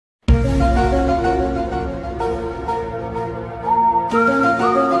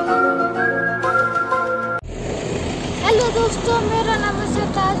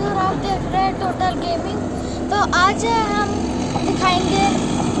आज हम दिखाएंगे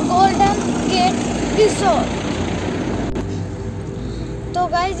गोल्डन गेट रिसोर्ट। तो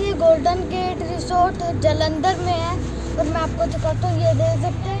गाइस ये गोल्डन गेट रिसोर्ट जालंधर में है और मैं आपको दिखाता हूँ। ये देख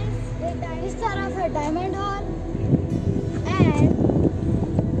सकते हैं इस तरफ है डायमंड हॉल एंड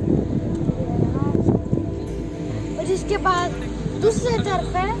और इसके बाद दूसरी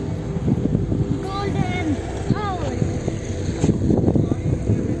तरफ है गोल्डन हॉल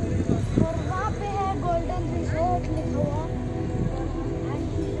और वहाँ पे है गोल्डन रिसोर्ट लिखा हुआ।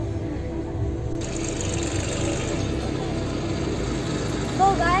 तो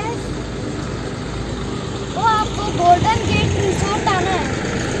गाइस तो आपको गोल्डन गेट रिसोर्ट आना है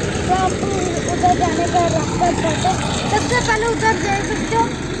तो आपको उधर जाने का रास्ता पता है। सबसे पहले उधर जा सकते हो,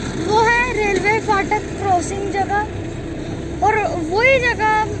 वो है रेलवे फाटक क्रॉसिंग जगह और वही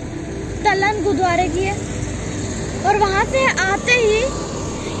जगह तलन गुरुद्वारे की है। और वहाँ से आते ही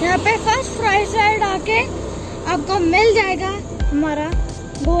यहाँ पे फर्स्ट राइट साइड आके आपको मिल जाएगा हमारा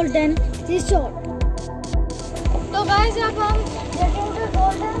गोल्डन रिसोर्ट। तो गाइस अब हम देखेंगे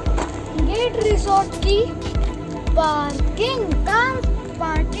गोल्डन गेट रिसोर्ट की पार्किंग।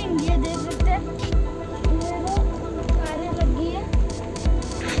 ये देख सकते हैं कारें लगी है।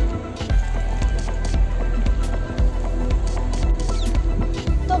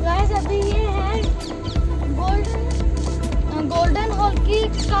 तो गाइस अभी ये है गोल्डन हॉल की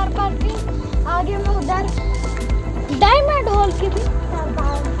कार पार्किंग। आगे में उधर डायमंड हॉल की भी कार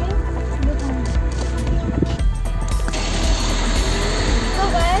पार्किंग दिखाऊंगी। तो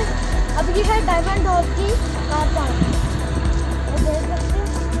गाइस अब ये है डायमंड हॉल की कार पार्किंग। देख सकते हैं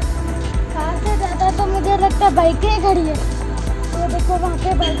कार से ज़्यादा तो मुझे लगता है बाइकें खड़ी है। तो देखो वहाँ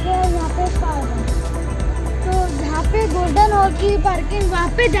पे बाइकें है, यहाँ पे कार है। तो जहाँ पे गोल्डन हॉल की पार्किंग वहाँ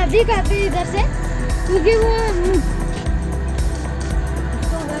पे जल्दी काफी इधर से क्योंकि वो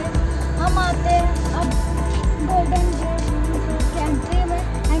तो हम आते हैं अब गोल्डन गेट एंट्री में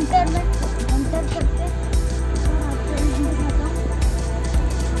एंटर करते हैं।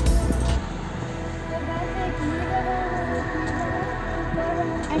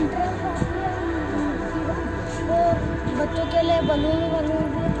 बच्चों के लिए बलून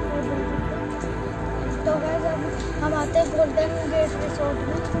भी। तो गाइस अब हम आते हैं गोल्डन गेट रिसोर्ट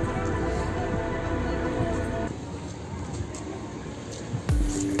में।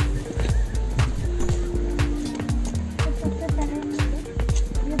 सबसे पहले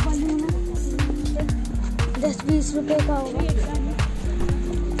ये बलून 10-20 रुपए का होगा।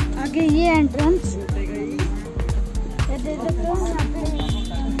 आगे ये एंट्रेंस ये दे सकते हो यहाँ पे।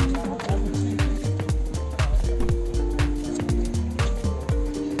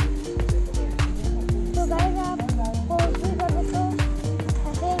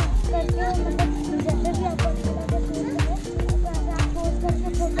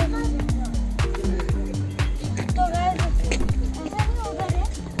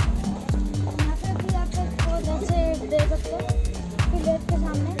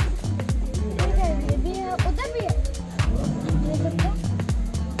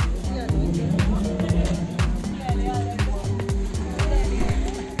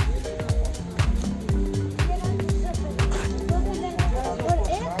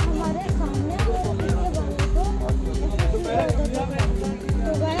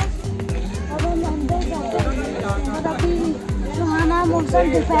 मौसम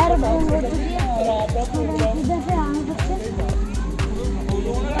दोपहर हो चुकी है। इधर से आ सकते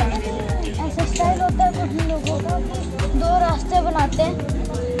ऐसा स्टाइल होता है कुछ लोगों का कि 2 रास्ते बनाते हैं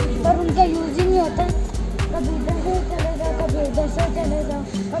पर उनका यूज ही नहीं होता। कभी इधर से चले जाओ, कभी उधर से चले जाओ,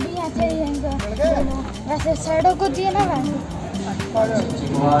 कभी यहाँ से जाएंगे। वैसे सड़क होती है ना वैसे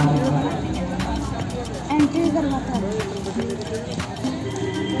एंट्री करवाता है।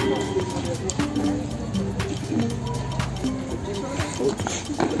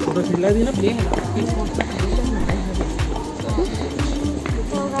 फोटो खिला दी ना प्ले।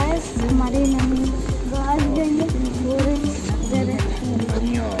 तो गाइस हमारी नानी गाज देंगे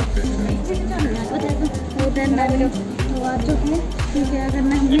उधर नानी आ चुकी है। क्या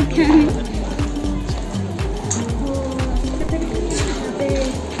करना है क्या है।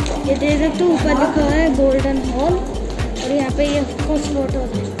 ये देख सकते हो ऊपर लिखा है गोल्डन हॉल और यहाँ पे ये कुछ फोटो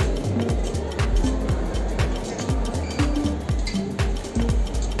है।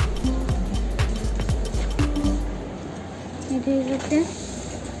 देख सकते हैं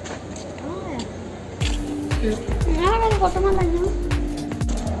मेरे फोटो में लग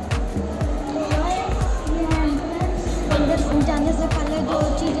जाने से पहले 2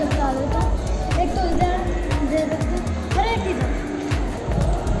 चीज़ें बता देता हूँ। एक तो इधर दे सकते हैं हर एक इधर।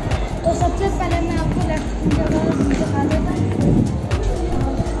 तो सबसे पहले मैं आपको लेफ्ट जगह दिखा देता हूँ।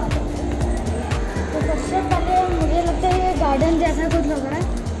 तो सबसे पहले ऐसा कुछ लग रहा है।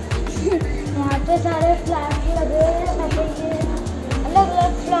 यहाँ पे सारे फ्लैग्स लगे हुए हैं, मतलब ये अलग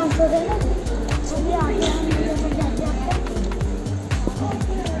अलग फ्लैग्स होते हैं ना, सभी आगे हम लेकर जाते हैं आपको।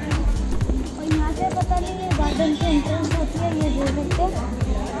 और यहाँ से पता नहीं ये गार्डन की एंट्रेंस होती है, ये दे सकते हैं,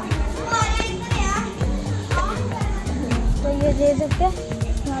 तो ये दे सकते हैं।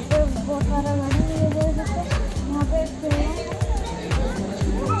 यहाँ पे बहुत सारा गार्डन ये दे सकते हैं। यहाँ पे एक पेड़ है,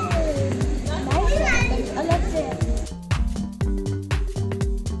 अलग से है।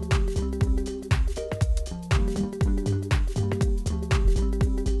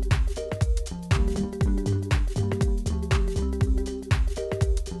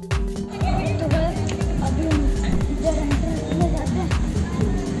 तो बस अभी इधर एंट्रेंस में जाते हैं।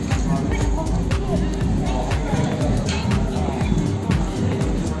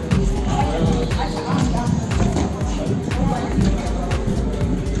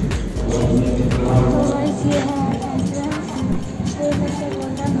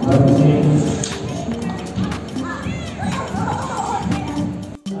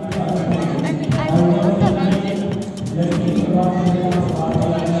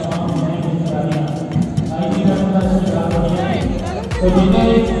 तो जिन्हें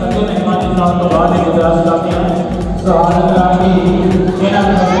सभी मेहमान साहब को बाद में गुजारिश करते हैं सहारा कराने केना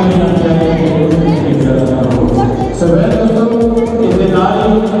करने सवेरे दोस्तों इंतजार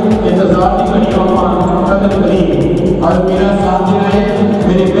की घड़ी खत्म करी और मेरा साथ दे रहे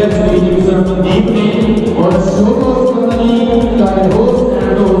मेरे बेस्ट फ्रेंड संदीप ने और शोभा सुंदरी का दोस्त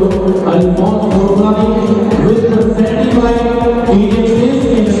and Alphons Gurbani with presented by DJ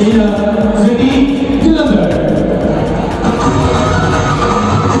in City Jalandhar।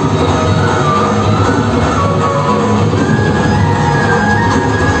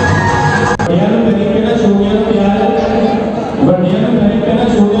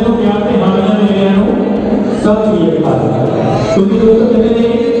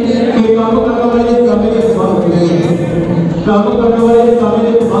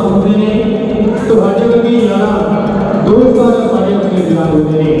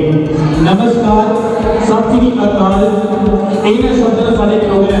 नमस्कार सत श्री अकाल इन्हें शब्दों सारे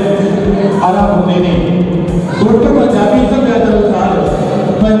प्रोग्राम आरंभ होते हैं। दोस्तों पंजाबी सभ्यता अनुसार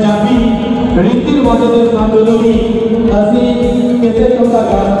पंजाबी रीति रिवाजों के साथ जो भी असी किसी काम का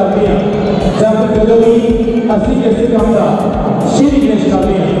आगाज करते हैं जब जो भी असी किसी काम का श्री पेश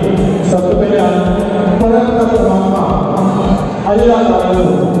करते हैं सब तो पहले परम परमात्मा अल्लाह ताला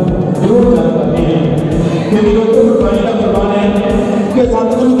जरूर करते हैं कि दोस्तों भाई का फरमान है कि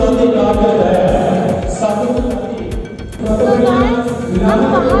सतगुरु दाते का करता है सतगुरु हम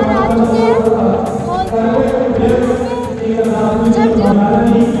बाहर आ चुके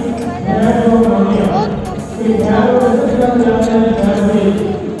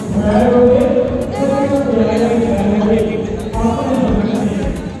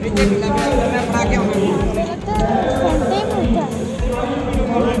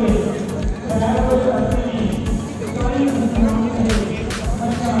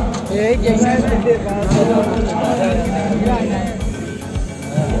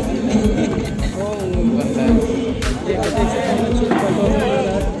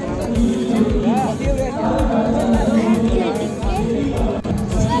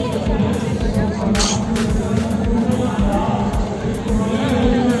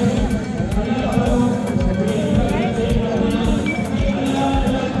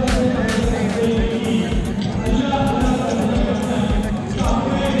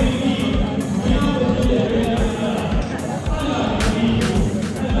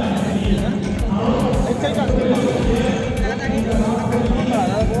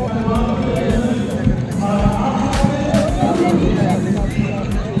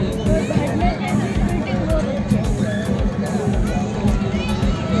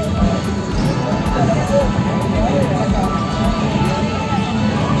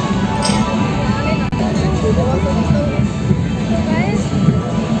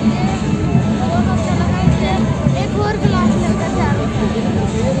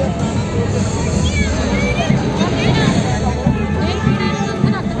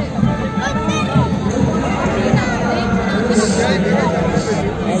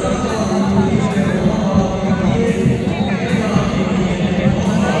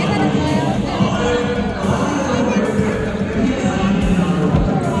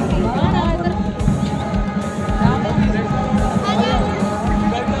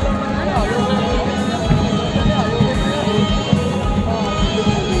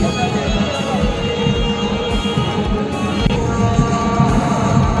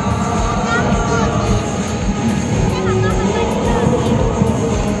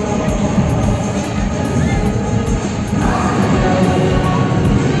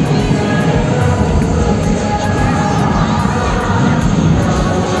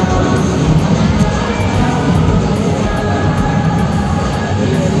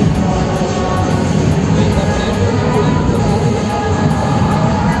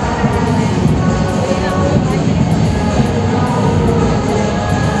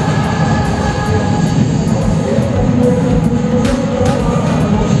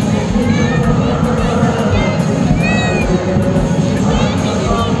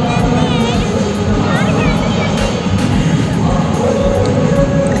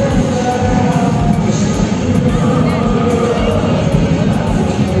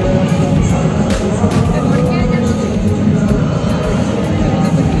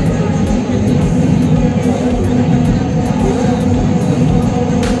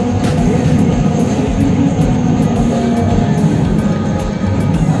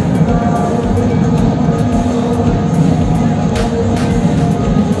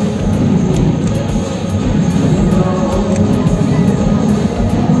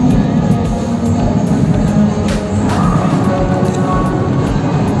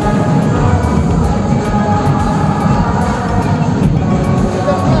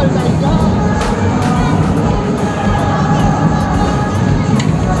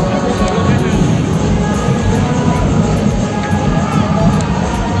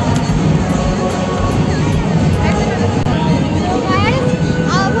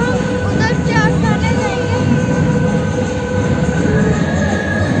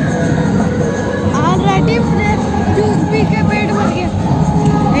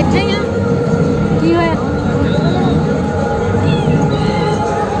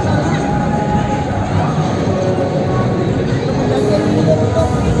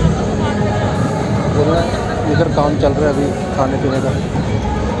इंतज़ाम चल रहा है अभी खाने पीने का।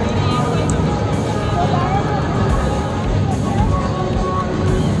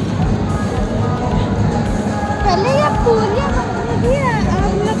 पहले ये पूरियां बन रही है,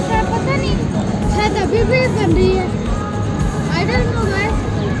 अब लगता है पता नहीं शायद अभी भी बन रही है। I don't know guys.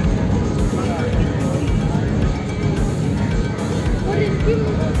 और इनकी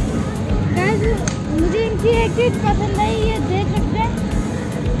गाइस मुझे इनकी एक चीज पसंद आई, ये देख सकते हैं।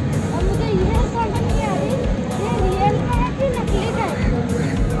 और मुझे ये समझ नहीं आ रही ये रियल का है कि नकली का है,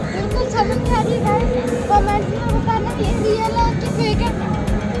 बिल्कुल समझ नहीं आ रही गाइस। कमेंट में बताना ये रियल है कि फेक है।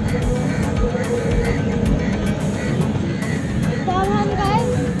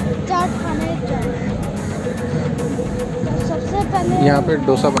 चाट खाने तो सबसे पहले यहाँ पे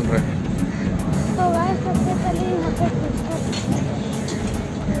डोसा बन रहा है। तो गाइस सबसे पहले यहाँ पे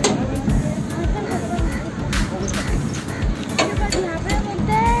यहाँ पे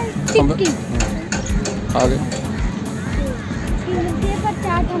मिलते हैं टिक्की आगे मिलती है, पर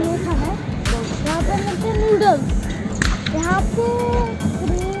चाट हमें खाना है। यहाँ पे मिलते हैं नूडल्स, यहाँ पे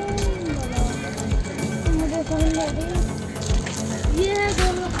मुझे समझ नहीं आ रही ये है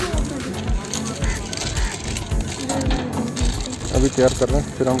गोलगप्पे। अभी तैयार कर रहे हैं,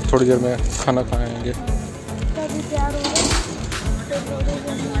 फिर हम थोड़ी देर में खाना खाएंगे। तभी तैयार हो गए तो थोड़ी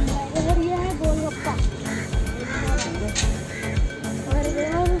देर में आएंगे। और ये है गोलगप्पा। और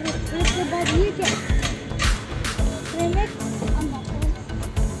इसके बाद ये क्या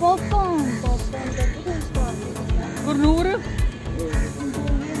पॉपकॉर्न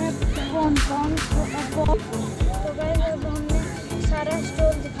तो गाइस अब हमने सारा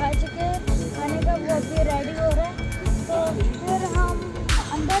स्टॉल दिखा चुके हैं खाने का, वो अभी रेडी हो रहा है। तो फिर हम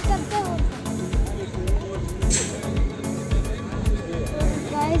अंदर चलते हैं।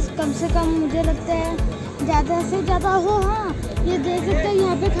 गाइस कम से कम मुझे लगता है ज़्यादा से ज़्यादा हो, हाँ ये देख सकते हैं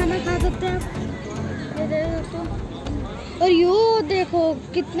यहाँ पे खाना खा सकते हैं आप, ये देख सकते हो। और यो देखो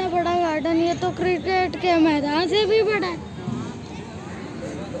कितना बड़ा गार्डन, ये तो क्रिकेट के मैदान से भी बड़ा है।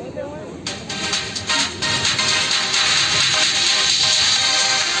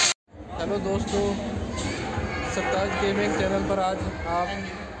 हेलो दोस्तों, सरताज गेमिंग चैनल पर आज आप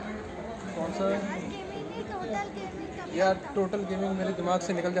कौन सा यार टोटल गेमिंग मेरे दिमाग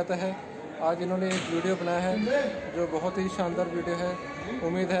से निकल जाता है। आज इन्होंने एक वीडियो बनाया है जो बहुत ही शानदार वीडियो है।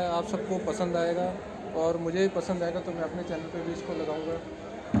 उम्मीद है आप सबको पसंद आएगा और मुझे भी पसंद आएगा, तो मैं अपने चैनल पे भी इसको लगाऊंगा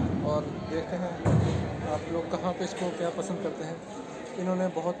और देखते हैं आप लोग कहाँ पे इसको क्या पसंद करते हैं। इन्होंने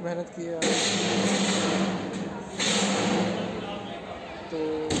बहुत मेहनत की है, तो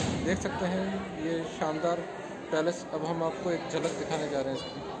देख सकते हैं ये शानदार पैलेस। अब हम आपको एक झलक दिखाने जा रहे हैं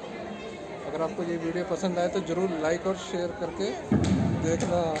इसकी। अगर आपको ये वीडियो पसंद आए तो ज़रूर लाइक और शेयर करके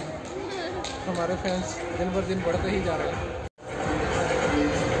देखना। हमारे फैंस दिन बर दिन बढ़ते ही जा रहे हैं।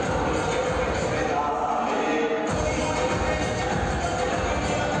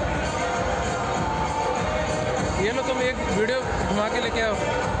 ये लो तुम एक वीडियो घुमा के लेके आओ।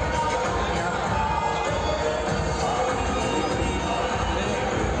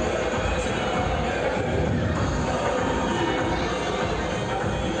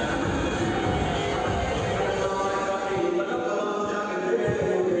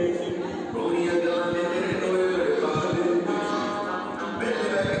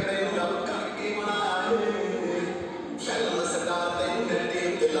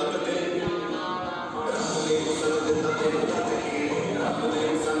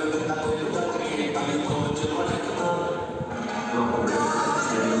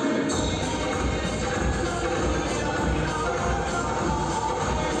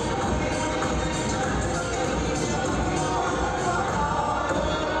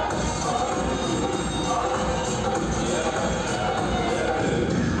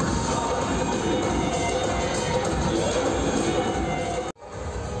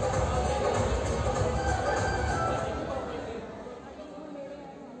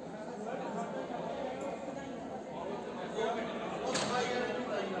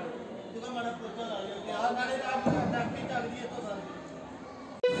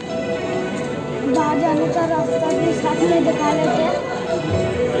 बाहर जाने का रास्ता भी साथ में दिखा लेते हैं।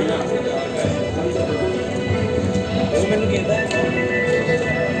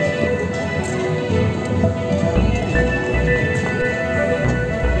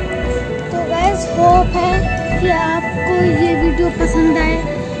 तो गाइस होप है कि आपको ये वीडियो पसंद आए,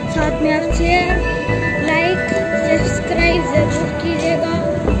 साथ में आप शेयर लाइक सब्सक्राइब जरूर कीजिएगा।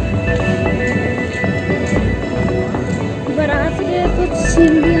 बारात के कुछ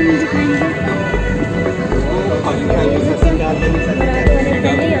सीन भी हम दिखाएंगे। बारात वाले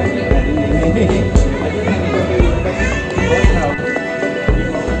पहले ही आ गए।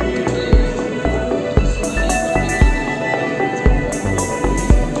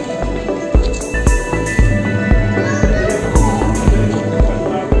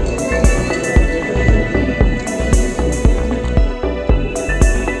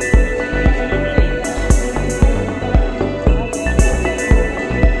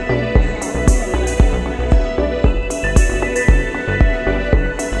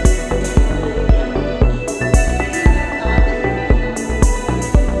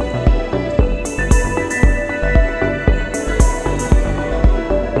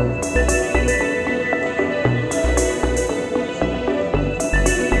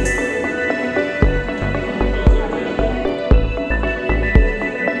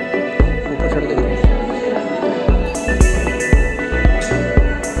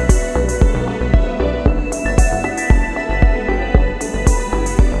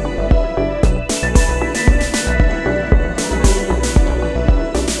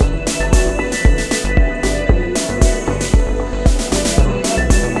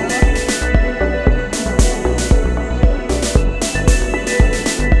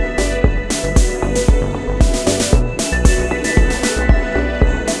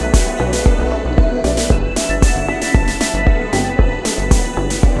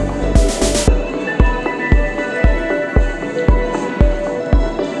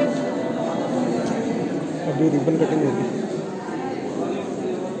 अभी रिबन कटिंग होगी।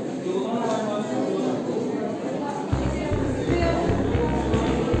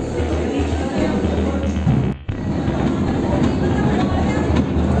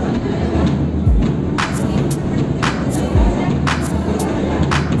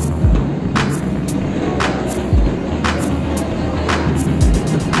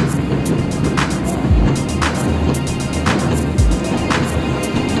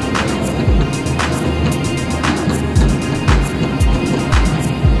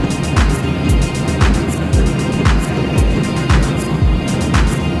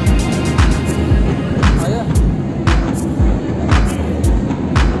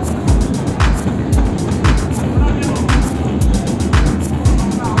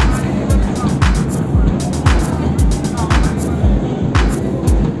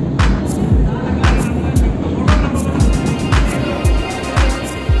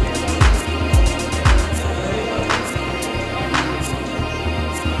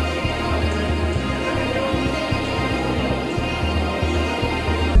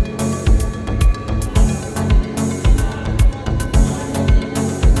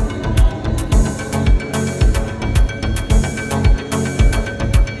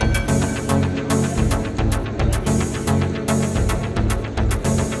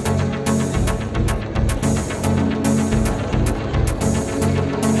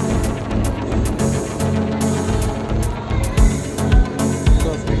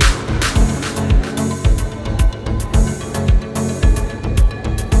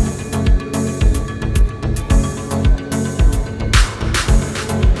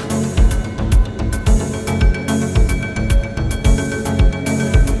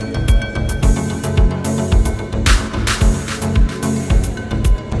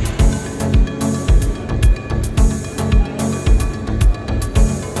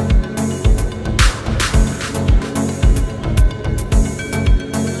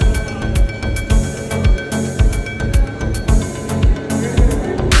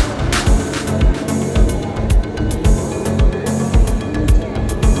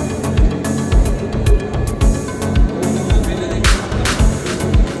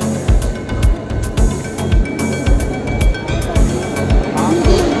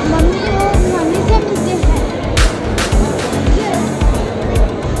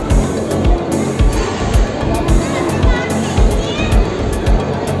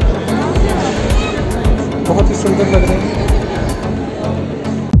 बहुत ही सुंदर लग रहे हैं।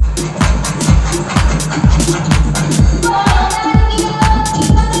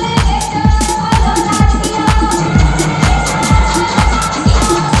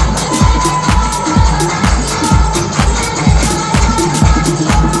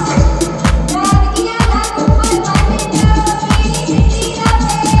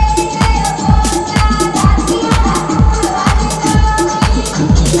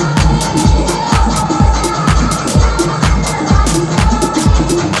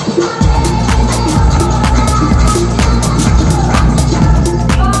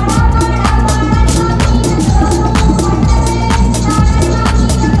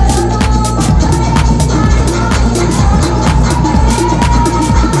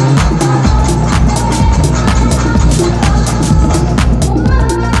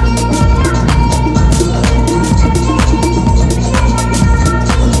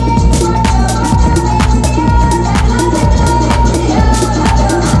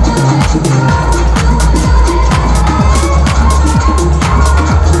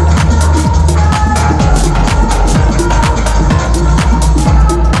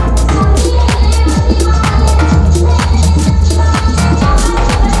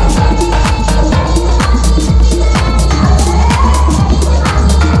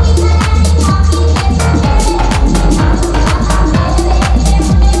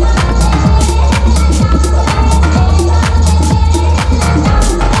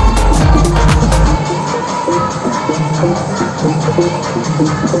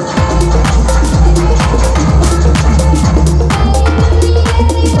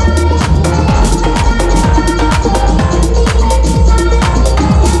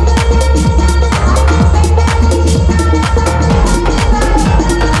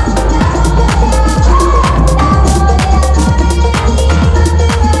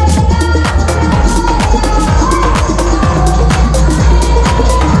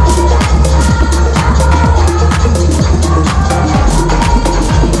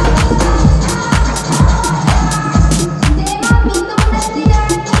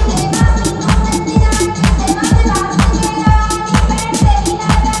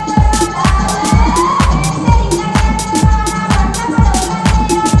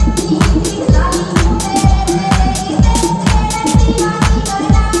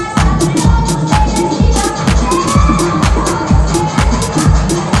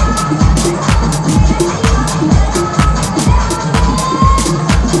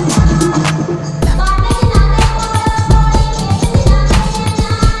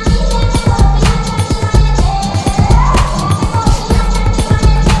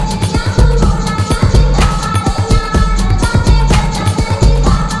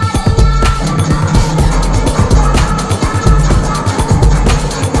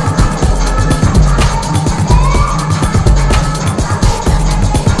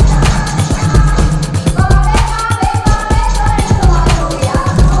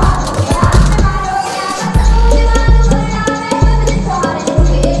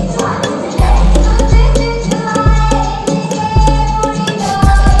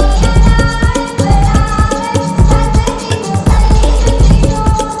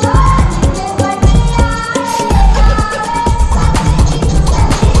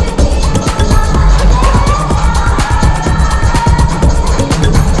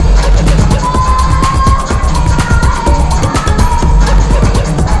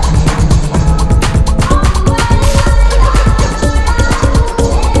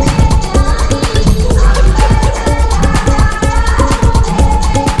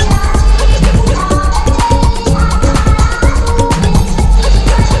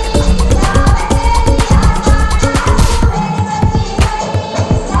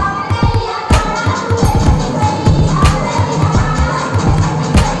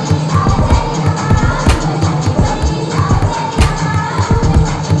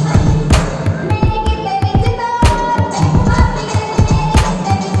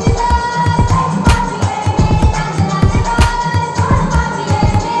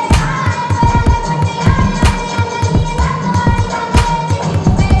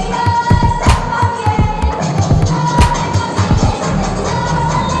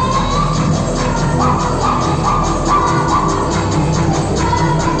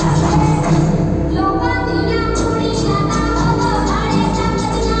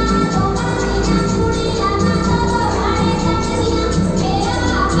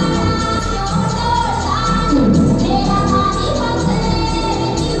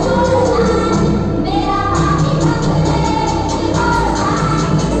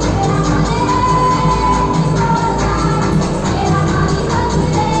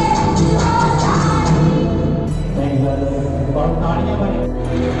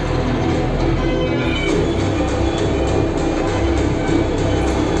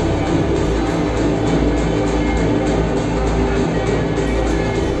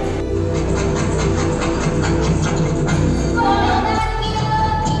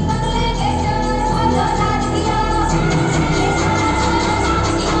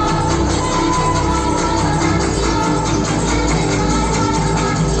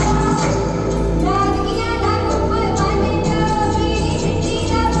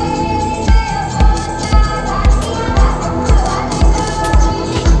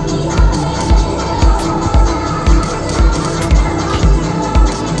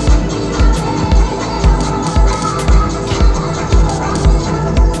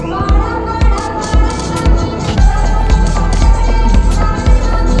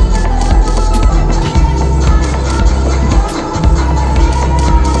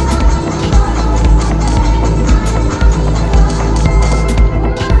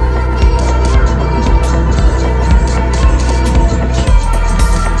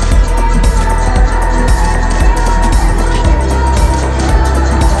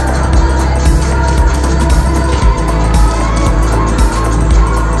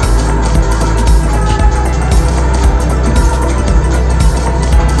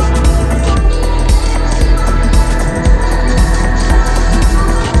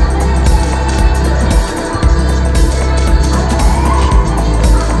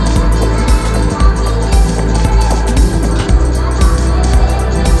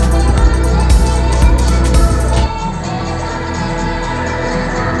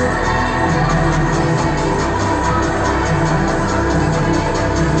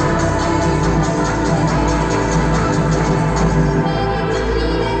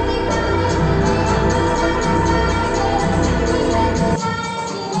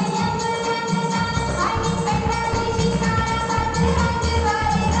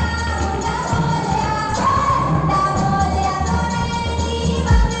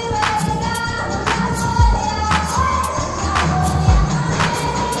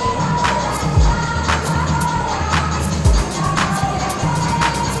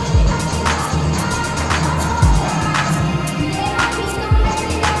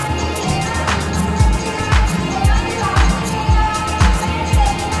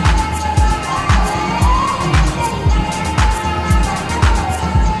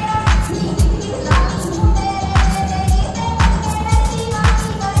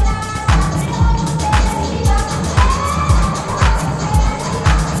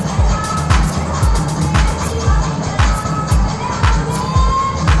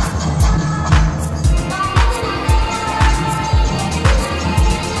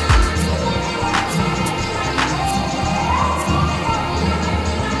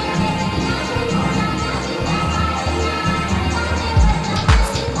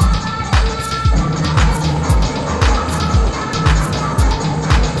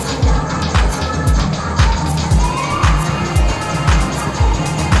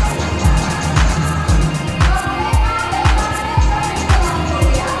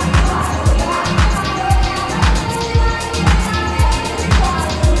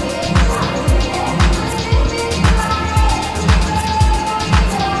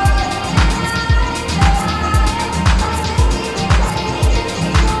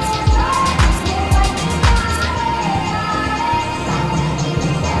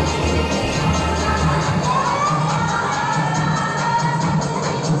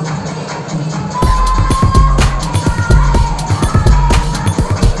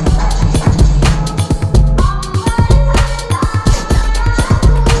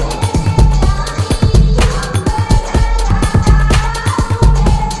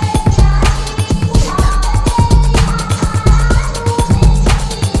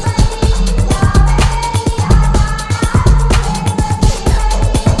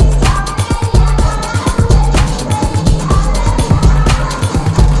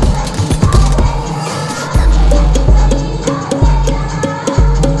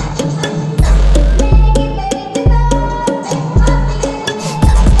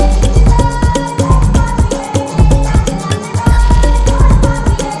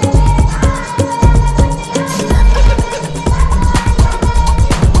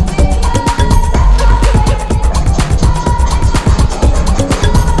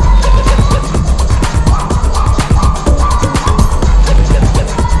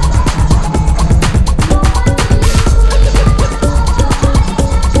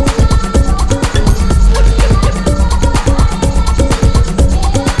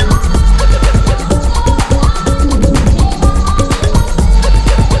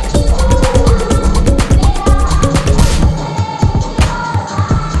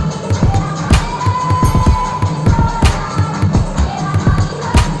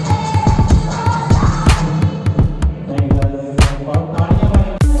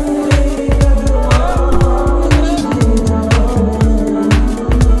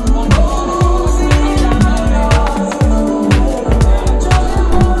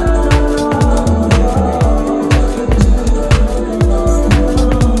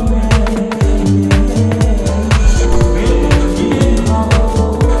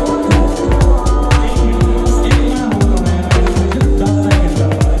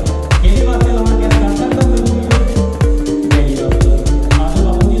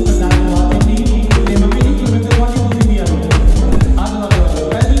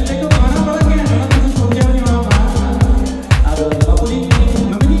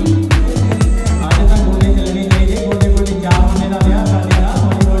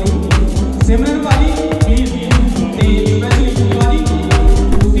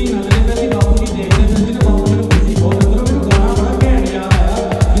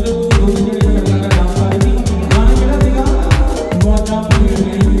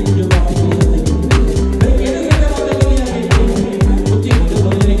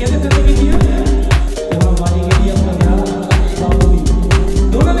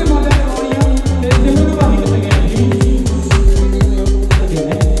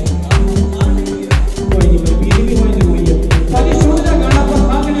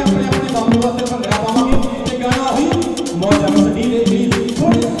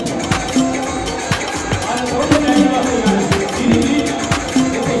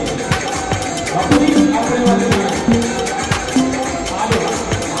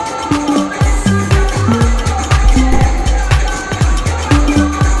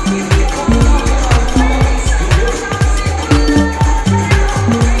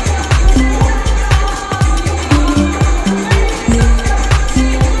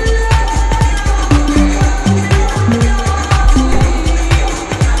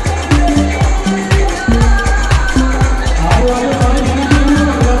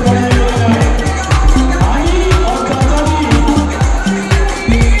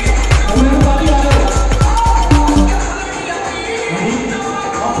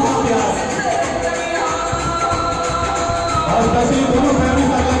 और स्पेशली दोनों फैमिली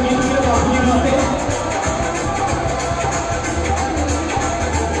अगला गीत के अपनी वास्ते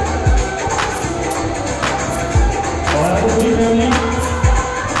और पूरी फैमिली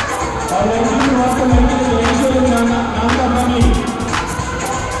और लड़की की बात को लड़की नाम का फैमिली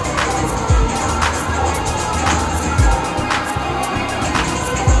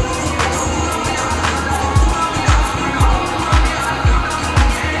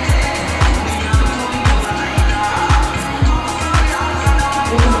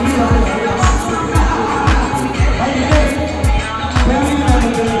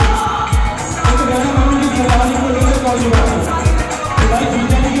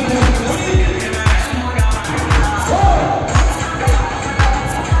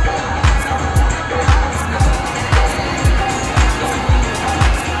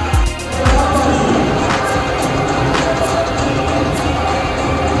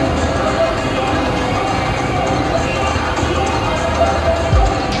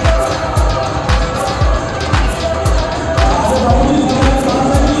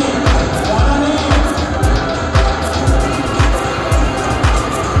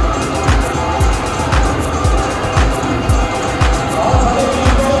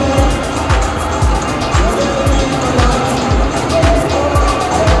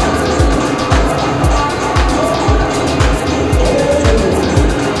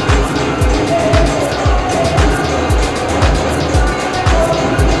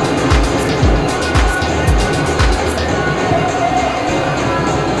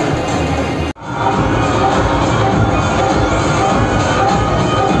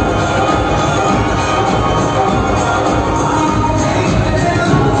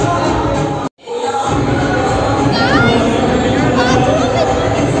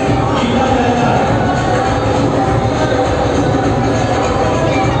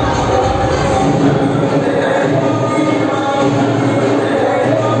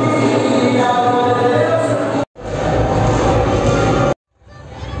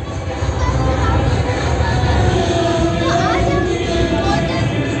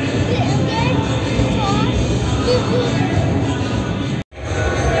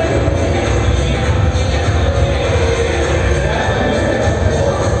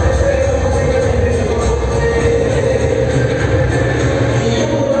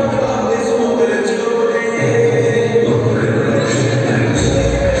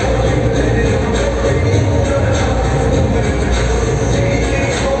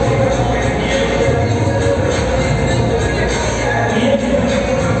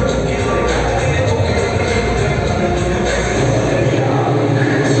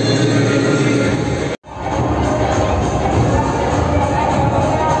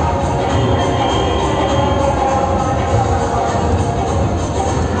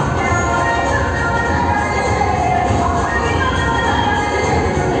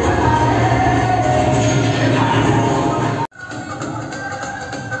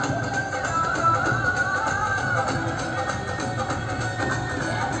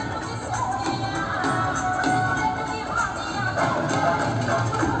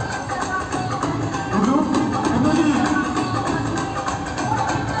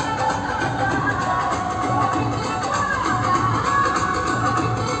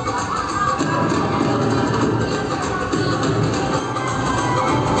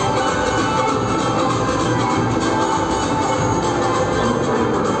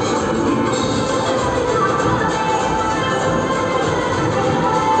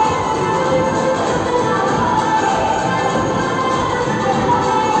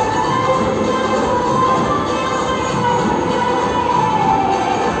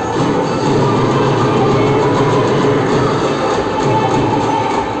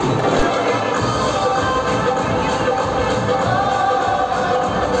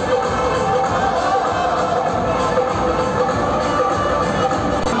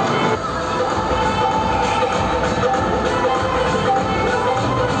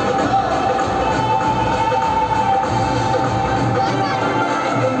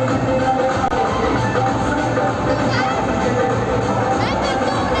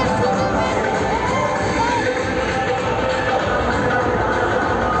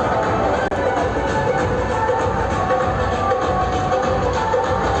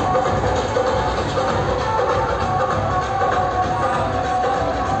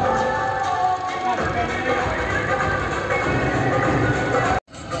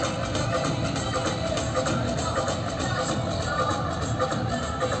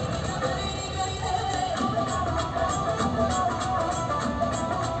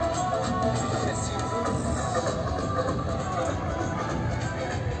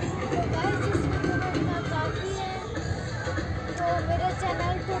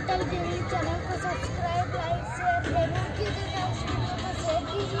सब्सक्राइब लाइक शेयर जरूर कीजिएगा, इस वीडियो को शेयर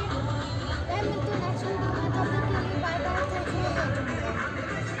कीजिए। मैं मिलता हूँ नेक्स्ट वीडियो में, तब तक के लिए bye bye, thank you for watching.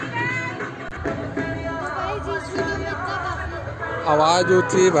 तो गाइस इस वीडियो में इतना काफी। आवाज़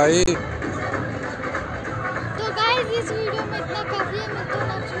ऊँची भाई। तो गाइस इस वीडियो में इतना काफी है। मिलता हूँ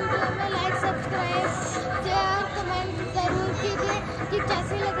नेक्स्ट वीडियो में। लाइक सब्सक्राइब शेयर कमेंट जरूर कीजिए कि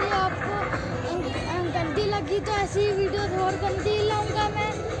कैसी लगी आपको। गंदी लगी तो ऐसी वीडियो और गंदी लाऊंगा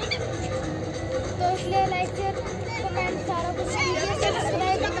मैं, तो इसलिए लाइक शेयर कमेंट सारा कुछ कीजिए,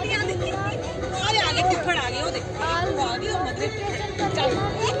 सब्सक्राइब करना मत भूलना।